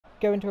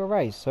go into a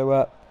race.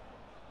 So,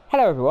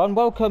 hello everyone,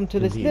 welcome to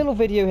this Indeed. little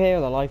video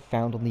here that I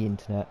found on the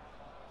internet.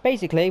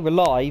 Basically, we're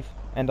live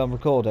and I'm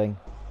recording.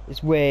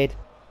 It's weird.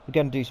 We're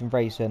going to do some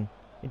racing.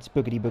 It's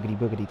boogity boogity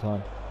boogity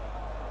time.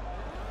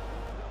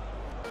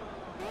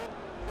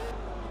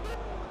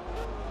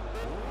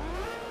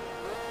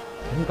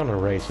 I'm gonna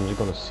race, I'm just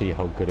gonna see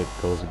how good it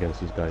goes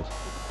against these guys.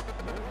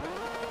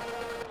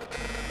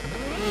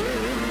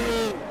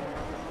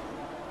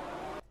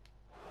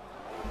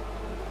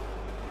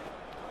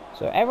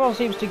 So everyone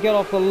seems to get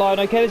off the line.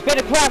 Okay, there's been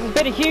a crash, there's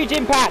been a huge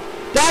impact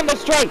down the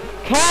straight.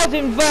 Cars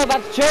involved,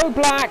 that's Joe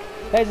Black.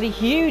 There's a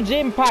huge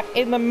impact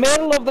in the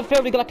middle of the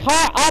field. We've got a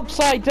car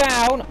upside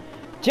down.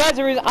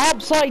 Jezza is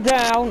upside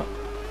down.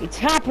 It's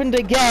happened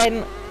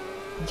again.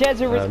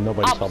 Jezza is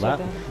nobody saw upside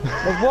that.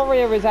 down. The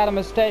Warrior has had a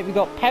mistake. We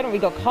got penalty, we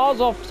got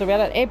cars off, so we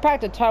had an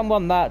impact at turn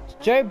one. That's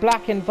Joe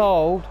Black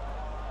involved.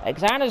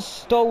 Xana's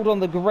stalled on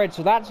the grid,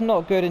 so that's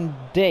not good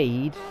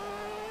indeed.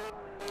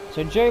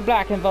 So Joe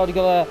Black involved. He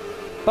got a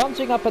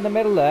bouncing up in the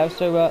middle there.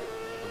 So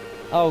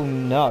oh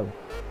no.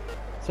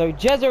 So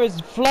Jezza is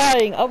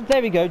flying. Oh,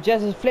 there we go.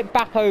 Jezza's flipped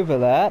back over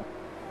there.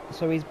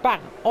 So he's back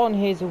on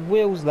his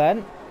wheels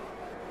then.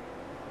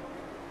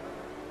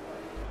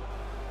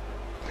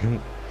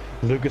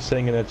 Lucas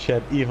saying in the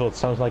chat, Evil, it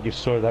sounds like you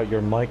sorted out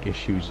your mic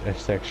issues.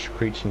 #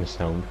 screeching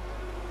sound.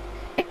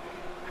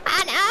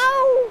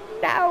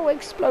 No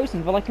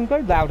explosions. Well, I can go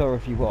louder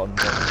if you want.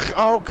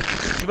 Oh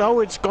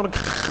no, it's gonna.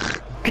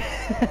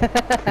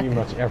 Pretty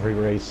much every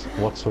race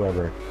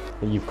whatsoever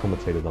that you've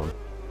commentated on.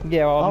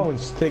 Yeah. Oh, and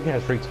Stig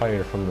has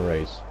retired from the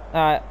race.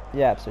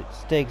 Yeah. So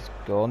Stig's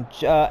gone.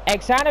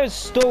 Xana is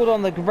stalled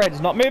on the grid.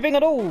 It's not moving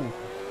at all.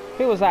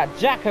 Who was that?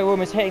 Jacko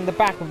almost hitting the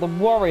back of the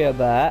Warrior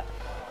there.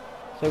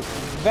 So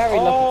very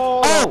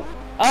lucky.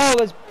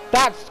 Oh,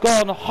 that's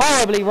gone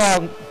horribly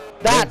wrong.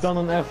 That's done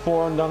an F4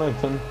 on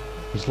Donington.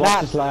 He's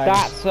lost his legs.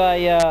 That's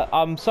a.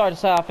 I'm sorry to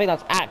say, I think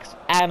that's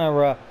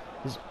Xana.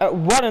 His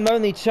one and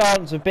only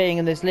chance of being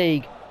in this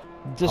league.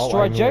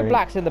 Destroyed. Joe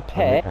Black's in the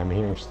pit. I'm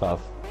hearing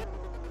stuff.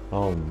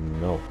 Oh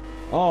no.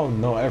 Oh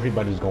no,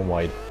 everybody's gone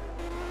wide.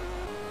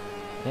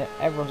 Yeah,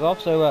 everyone's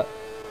off. So,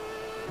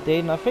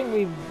 Dean, I think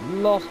we've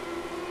lost.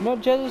 No,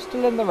 Jezza's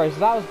still in the race.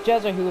 That was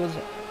Jezza who was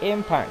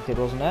impacted,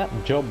 wasn't it?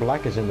 Joe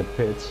Black is in the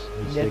pits.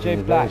 He's taking Joe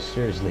it Black. very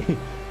seriously.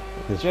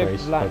 This Joe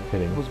race Black by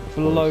pitting, was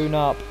blown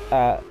up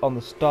on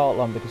the start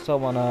line because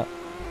someone,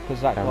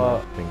 because that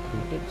car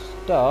did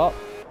start,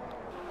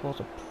 caused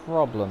a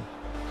problem.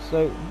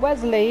 So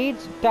Wes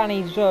leads,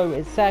 Danny Zoe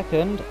is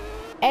second,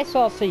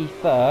 SRC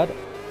third,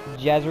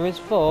 Jezza is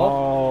fourth.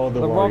 Oh,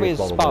 the Warriors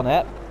spun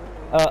it.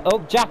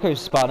 Jacko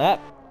spun it.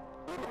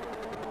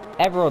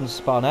 Everyone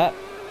spun it.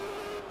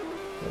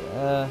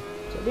 So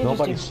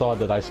nobody saw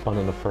that I spun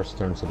in the first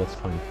turn, so that's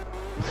fine.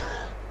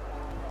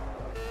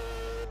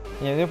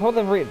 Yeah, the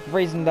probably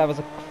reason there was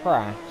a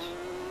crash.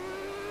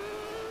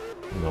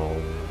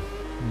 No.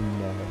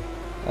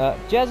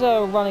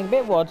 Jezza running a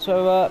bit wide,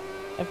 so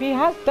if he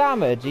has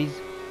damage, he's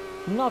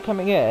not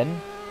coming in.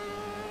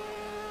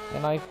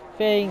 And I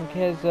think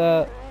his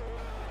the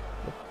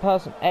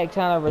person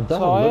Xana retired. It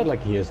doesn't look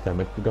like he has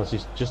damage because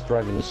he's just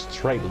driving a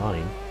straight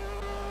line.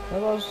 There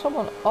was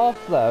someone off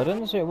there. I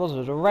didn't see who it was. It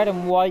was a red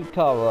and white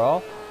car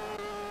off.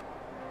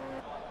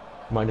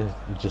 Might have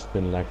just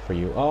been lag for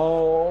you.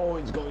 Oh,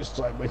 he's going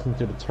sideways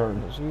into the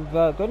turn. So we've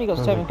only got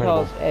 7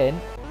 cars in.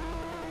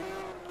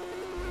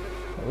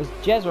 It was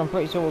Jezza, I'm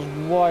pretty sure, was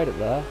wide up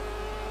there.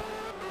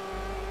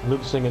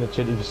 Luke's saying in the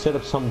chat, if you set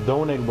up some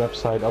donate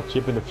website, I'll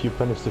chip in a few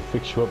pennies to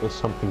fix you up with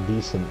something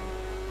decent.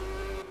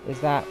 Is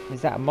that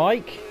a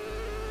mic?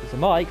 If it's a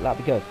mic, that'd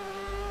be good.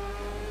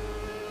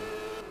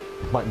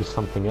 It might be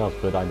something else,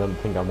 but I don't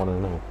think I want to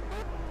know.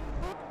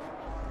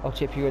 I'll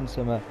chip you in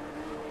some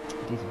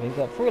decent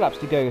things. 3 laps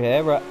to go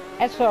here.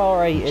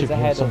 SRA is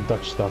ahead some of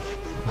Dutch stuff.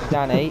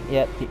 Danny.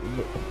 Yeah.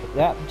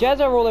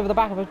 Jezza all over the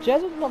back of us.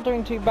 Jezza's not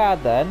doing too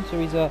bad then. So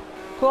he's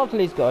caught up to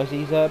these guys.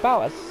 He's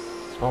about a.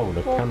 Oh,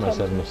 the camera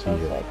says Messi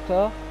here.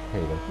 Sector.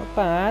 Here you go. Not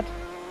bad.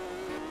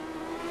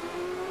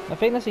 I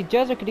think, let's see,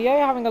 Jezza, could he go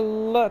having a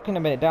look in a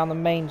minute down the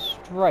main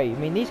straight? I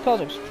mean, these cars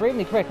are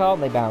extremely quick,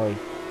 aren't they, Barry?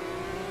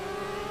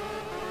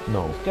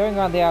 No. Going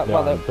around the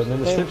outside. But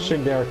in the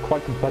slipstream, they are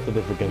quite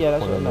competitive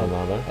against one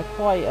another. They're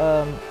quite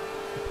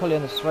pulling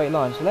in the straight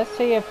line. So let's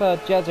see if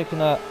Jezza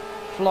can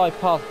fly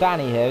past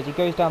Danny here as he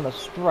goes down the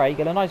straight.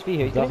 Get a nice view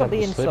here. He's going to go up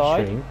the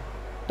inside.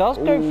 Does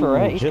go for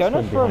it. He's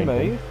going for a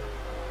move.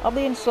 Up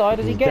the inside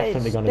as he gets it. He's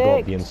definitely going to go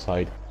up the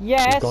inside.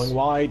 Yes. He's going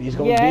wide. He's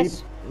going deep.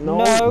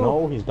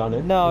 No, he's done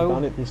it. No. He's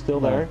done it. He's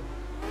still there.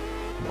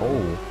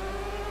 No.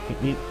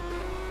 He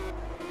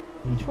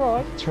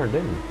tried. He turned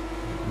in.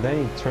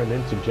 Then he turned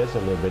into Jess a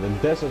little bit. And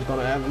Des is going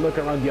to have a look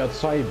around the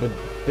outside, but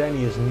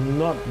Danny is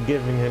not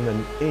giving him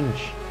an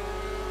inch.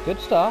 Good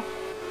stuff.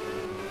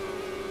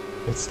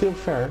 It's still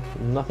fair.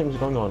 Nothing's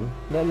going on.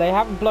 They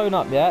haven't blown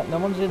up yet. No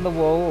one's in the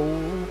wall.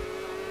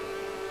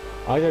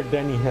 Either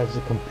Danny has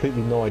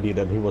completely no idea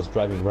that he was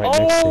driving right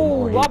next to him,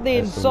 or he up the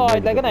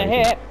inside. They're going to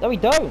hit. No, we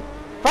don't.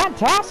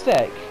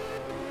 Fantastic.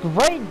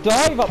 Great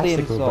dive up the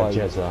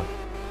inside.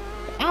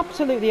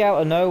 absolutely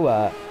out of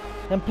nowhere.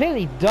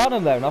 Completely done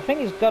him though, and I think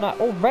he's gonna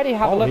already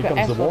have a look at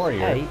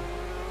SR8.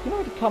 You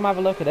know, to come have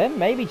a look at him.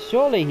 Maybe,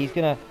 surely he's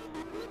gonna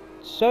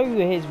show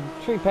his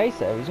true pace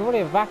there. He's already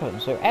evacuated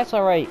him. So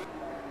SR8,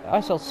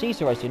 SLC,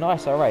 sorry, not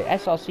SR8.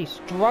 SRC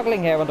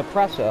struggling here under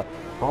pressure.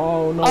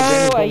 Oh no!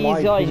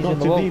 He's gone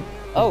too deep.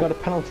 He's got a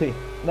penalty.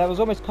 There was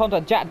almost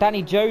contact.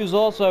 Danny Joe's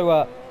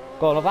also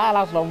gone. That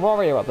allows a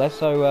Warrior up there.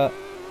 So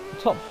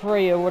the top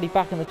 3 are already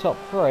back in the top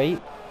 3.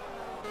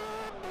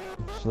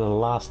 So the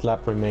last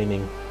lap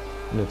remaining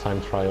in the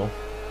time trial.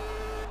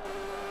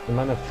 The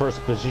man at first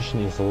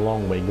position is a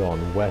long way gone.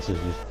 Wes is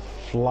just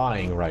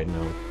flying right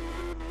now.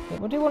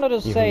 I do want to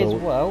just say as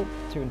well,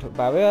 to talk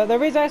about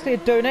there is actually a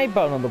donate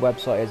button on the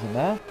website, isn't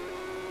there?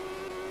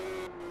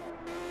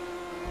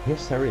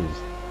 Yes, there is.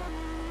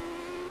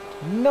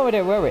 No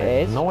idea where it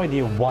is. No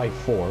idea why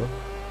for.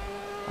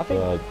 I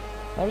think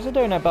there is a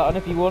donate button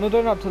if you want to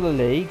donate to the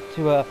league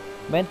to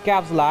mend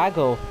Gav's lag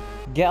or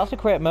get us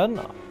equipment.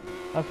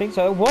 I think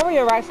so.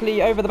 Warrior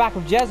actually over the back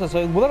of Jezza,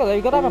 so look at that,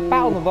 you've got to have a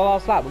battle in the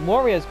last lap.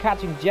 Warrior's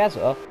catching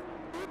Jezza.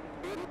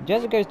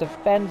 Jezza goes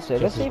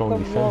defensive. Let's see if the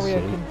Warrior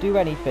can do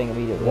anything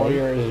immediately.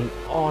 Warrior is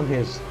on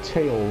his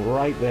tail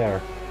right there.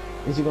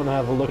 Is he going to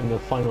have a look in the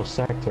final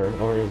sector,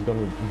 or is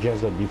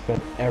Jezza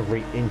defend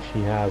every inch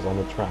he has on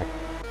the track?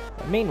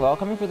 Meanwhile,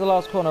 coming through the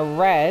last corner,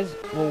 Rez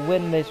will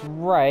win this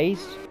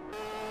race.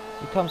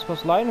 He comes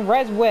across the line.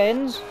 Rez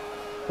wins.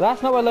 But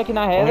that's not what we're looking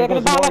at here. They're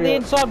going to battle at the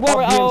inside.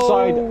 Warrior.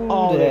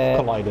 Oh, they've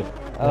collided.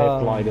 They've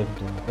collided.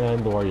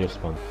 And the Warrior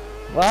spun.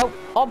 Well,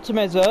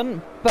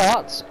 optimism,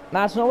 but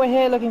that's not what we're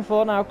here looking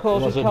for now, of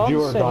course. It was a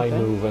do or die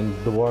move, and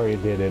the Warrior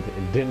did it.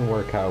 It didn't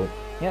work out.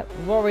 Yep,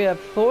 the Warrior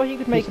thought he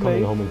could make a move.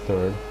 He's coming home in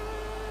third.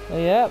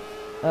 Yep,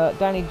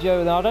 Danny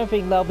Joe, now I don't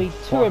think they'll be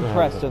too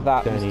impressed with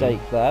that mistake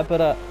there,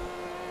 but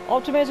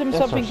optimism is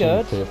something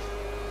good.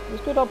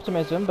 It's good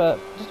optimism, but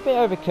just a bit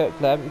overcooked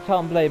there, but you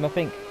can't blame. I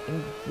think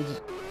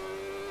it's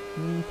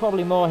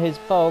probably more his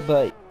fault,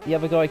 but the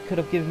other guy could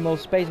have given more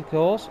space, of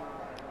course.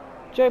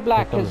 Joe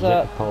Black has,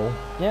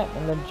 yeah,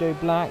 and then Joe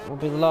Black will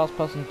be the last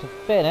person to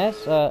finish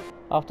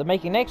after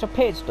making an extra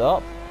pit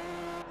stop.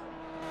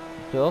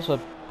 Of course,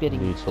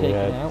 getting taken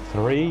out.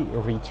 3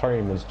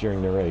 retirements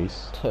during the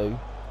race. 2.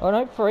 Oh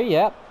no, 3,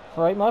 yeah.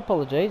 3, my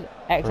apologies.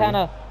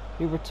 Xana,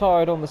 who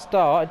retired on the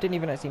start, didn't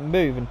even actually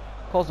move and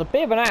caused a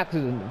bit of an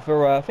accident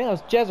for, I think that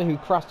was Jezza who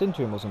crashed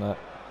into him, wasn't it?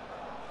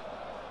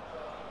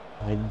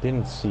 I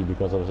didn't see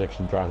because I was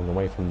actually driving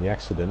away from the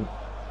accident.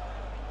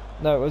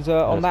 No, it was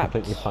on that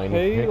completely fine.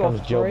 Here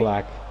comes Joe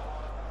Black,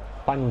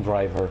 final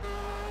driver,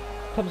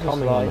 coming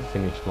on the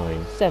finish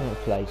line. 7th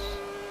place.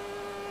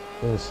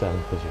 In the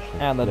 7th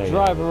position. And the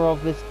driver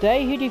of this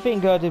day, who do you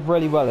think did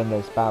really well in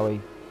this, Bowie?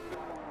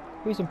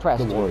 Who's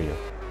impressed? The Warrior.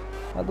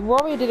 The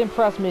Warrior did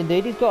impress me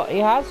indeed. He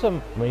has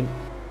some. I mean,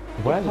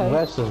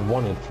 Wes has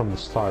won it from the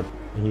start.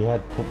 He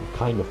had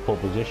kind of pole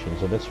position,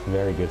 so that's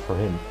very good for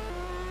him.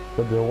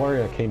 But the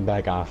Warrior came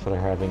back after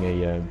having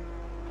a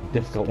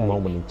difficult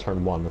moment in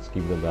turn 1, let's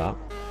keep it at that.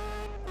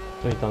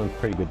 So he's done a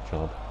pretty good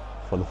job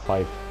for the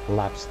 5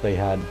 laps they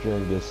had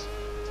during this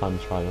time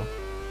trial.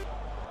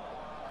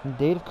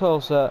 Indeed, of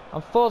course.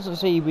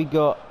 Unfortunately, we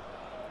got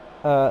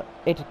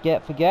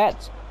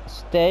Forget,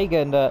 Stig,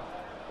 and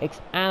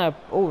Anna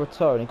all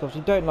retiring. Of course,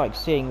 we don't like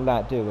seeing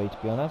that, do we, to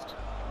be honest?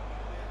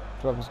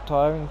 Drivers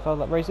retiring, 5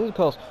 lap races, of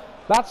course.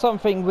 That's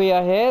something we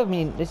are here. I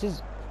mean, this is,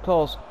 of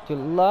course, to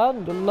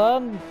learn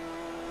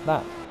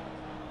that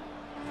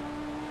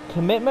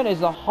commitment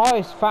is the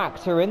highest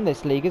factor in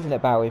this league, isn't it,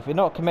 Bowie? If you're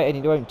not committed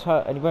and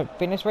you won't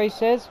finish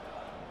races,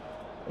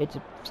 it's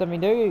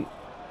something new.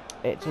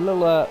 It's a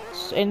little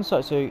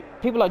insight. So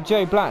people like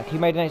Joe Black, who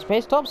made an extra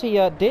pit stops, he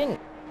didn't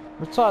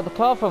retire the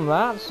car from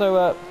that.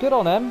 So good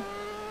on him.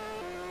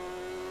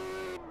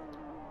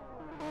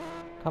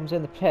 Comes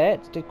in the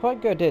pits, did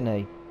quite good, didn't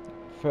he?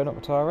 For not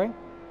retiring.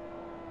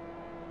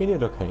 He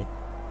did okay.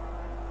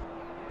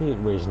 He did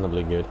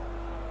reasonably good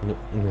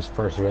in his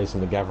first race in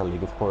the Gavra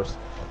League, of course.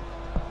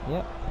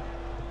 Yep.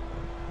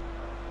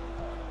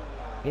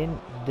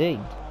 Indeed.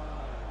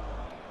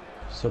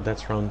 So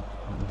that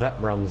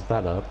rounds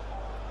that up.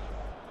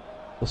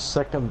 The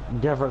second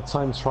Gavra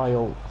time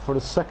trial for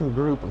the second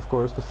group, of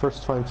course, the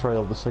first time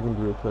trial of the second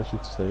group, I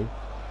should say,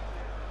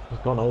 has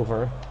gone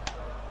over.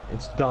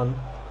 It's done.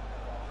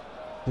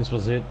 This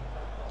was it.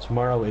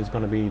 Tomorrow is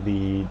going to be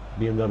the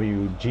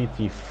BMW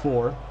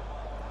GT4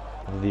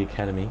 of the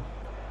Academy.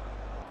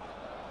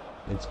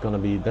 That's going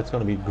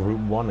to be Group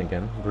 1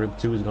 again. Group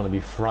 2 is going to be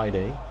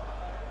Friday.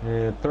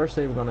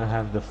 Thursday we're going to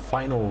have the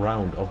final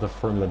round of the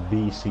Formula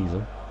B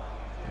season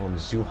on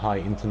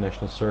Zhuhai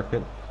International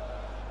Circuit.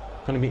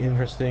 Going to be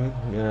interesting.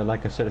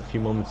 Like I said a few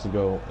moments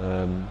ago,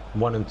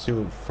 1 and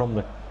 2 from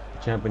the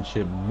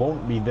championship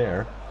won't be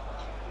there.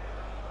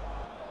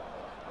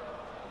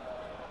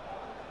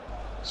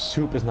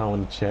 Soup is now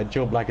in the chat.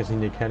 Joe Black is in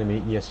the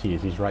Academy. Yes, he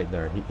is. He's right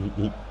there.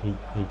 He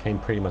came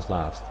pretty much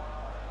last,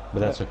 but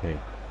that's okay.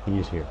 He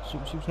is here.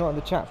 Soup's not in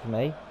the chat for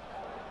me.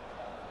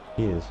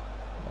 He is.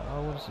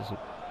 Oh, what is this?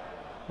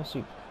 What's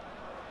Soup?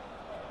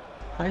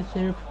 Hi,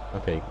 Soup.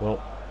 Okay,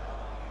 well,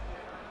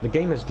 The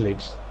game has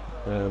glitched.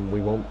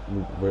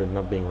 We're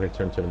not being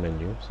returned to the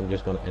menu, so I'm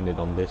just gonna end it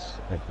on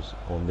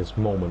this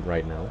moment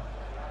right now.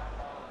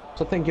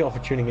 So thank you all for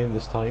tuning in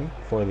this time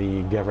for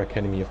the Gavra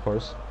Academy, of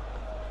course.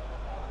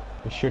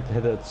 Be sure to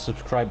hit that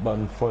subscribe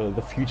button for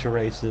the future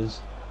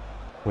races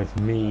with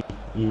me,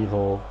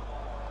 Evil,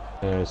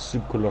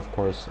 Subcool, of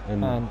course,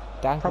 and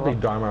probably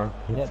Dharma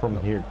from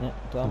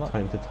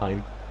time to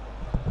time.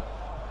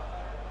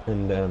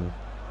 And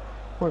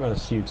we're gonna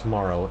see you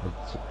tomorrow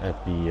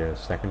at the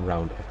second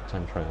round of the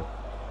time trial.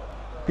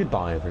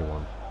 Goodbye,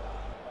 everyone.